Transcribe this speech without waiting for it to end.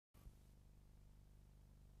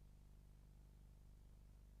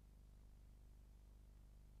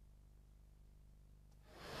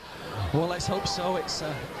Well, let's hope so. It's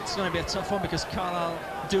going to be a tough one because Carlisle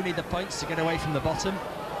do need the points to get away from the bottom.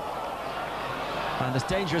 And as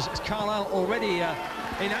dangerous as Carlisle already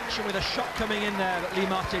in action with a shot coming in there, but Lee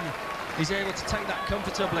Martin is able to take that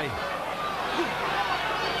comfortably.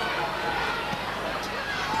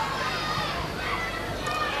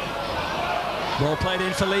 Ball played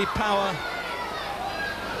in for Lee Power.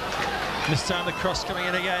 This time the cross coming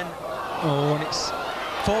in again. Oh, and it's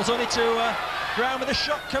falls only to Brown with a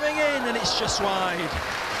shot coming in, and it's just wide.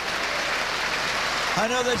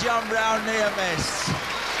 Another John Brown near miss.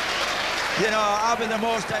 You know, I'll be the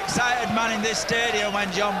most excited man in this stadium when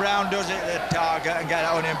John Brown does it at the target and get it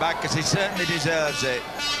on him back, because he certainly deserves it.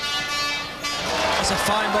 That's a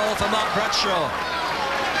fine ball for Mark Bradshaw.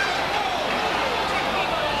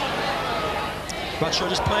 Bradshaw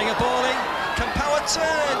just playing a ball in. Can Power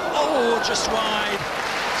turn? Oh, just wide.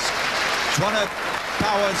 It's one of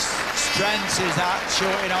Power's strengths, is that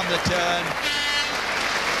shooting on the turn.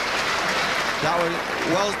 That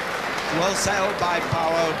was well set up by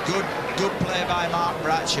Power. Good play by Mark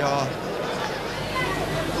Bradshaw.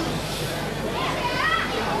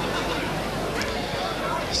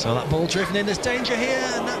 So that ball driven in, there's danger here,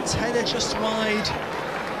 and that's header just wide.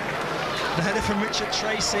 The header from Richard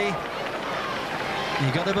Tracy.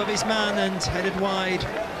 He got above his man and headed wide.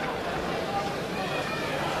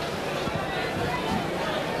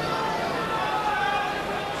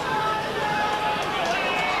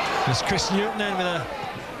 There's Chris Newton then with a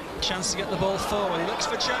chance to get the ball forward. He looks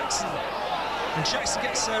for Jackson, and Jackson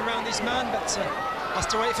gets around his man, but has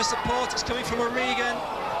to wait for support. It's coming from O'Regan.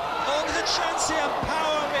 Oh, there's a chance here.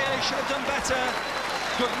 Power really should have done better.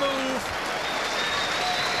 Good move.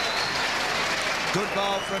 Good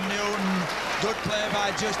ball from Newton. Good play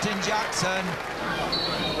by Justin Jackson.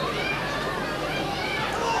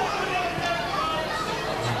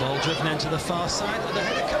 The ball driven into the far side, and the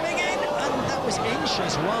header coming in, and that was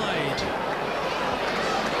inches wide.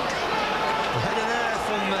 The header there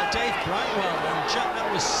from Dave Brightwell, and Jack, that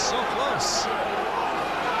was so close.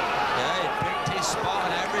 Yeah, he picked his spot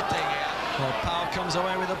and everything here. Well, Power comes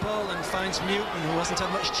away with the ball and finds Newton, who hasn't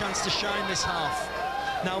had much chance to shine this half.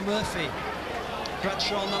 Now Murphy.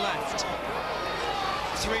 Bradshaw on the left.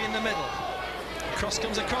 Three in the middle. Cross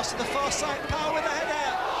comes across to the far side. Power with a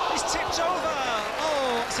header. He's tipped over.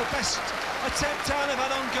 Oh, it's the best attempt I've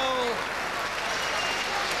had on goal.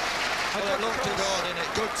 Well, it looked good, didn't it?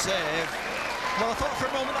 Good save. Well, I thought for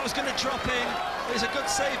a moment that was going to drop in. It was a good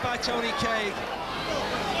save by Tony Craig.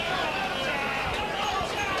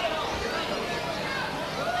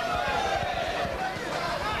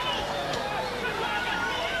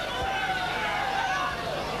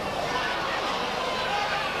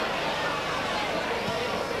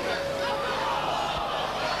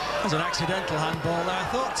 It was an accidental handball there, I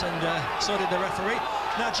thought, and so did the referee.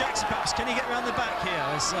 Now Jackson, perhaps, can he get round the back here?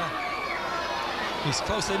 As, he's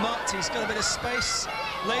closely marked, he's got a bit of space.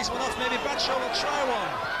 Lays one off, maybe Bradshaw will try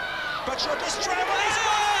one. Bradshaw does try one, he's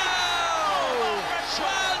got it! Oh!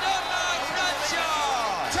 Well done, Mark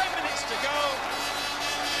Bradshaw! 10 minutes to go.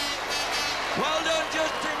 Well done,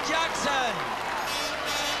 Justin Jackson!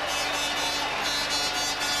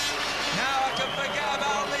 Now I can forget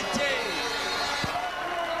about Litty.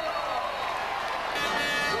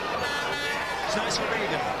 It's nice for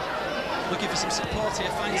Regan. Looking for some support here,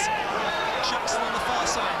 finds Jackson on the far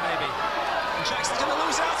side maybe. And Jackson's going to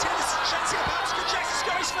lose out here, there's a chance here.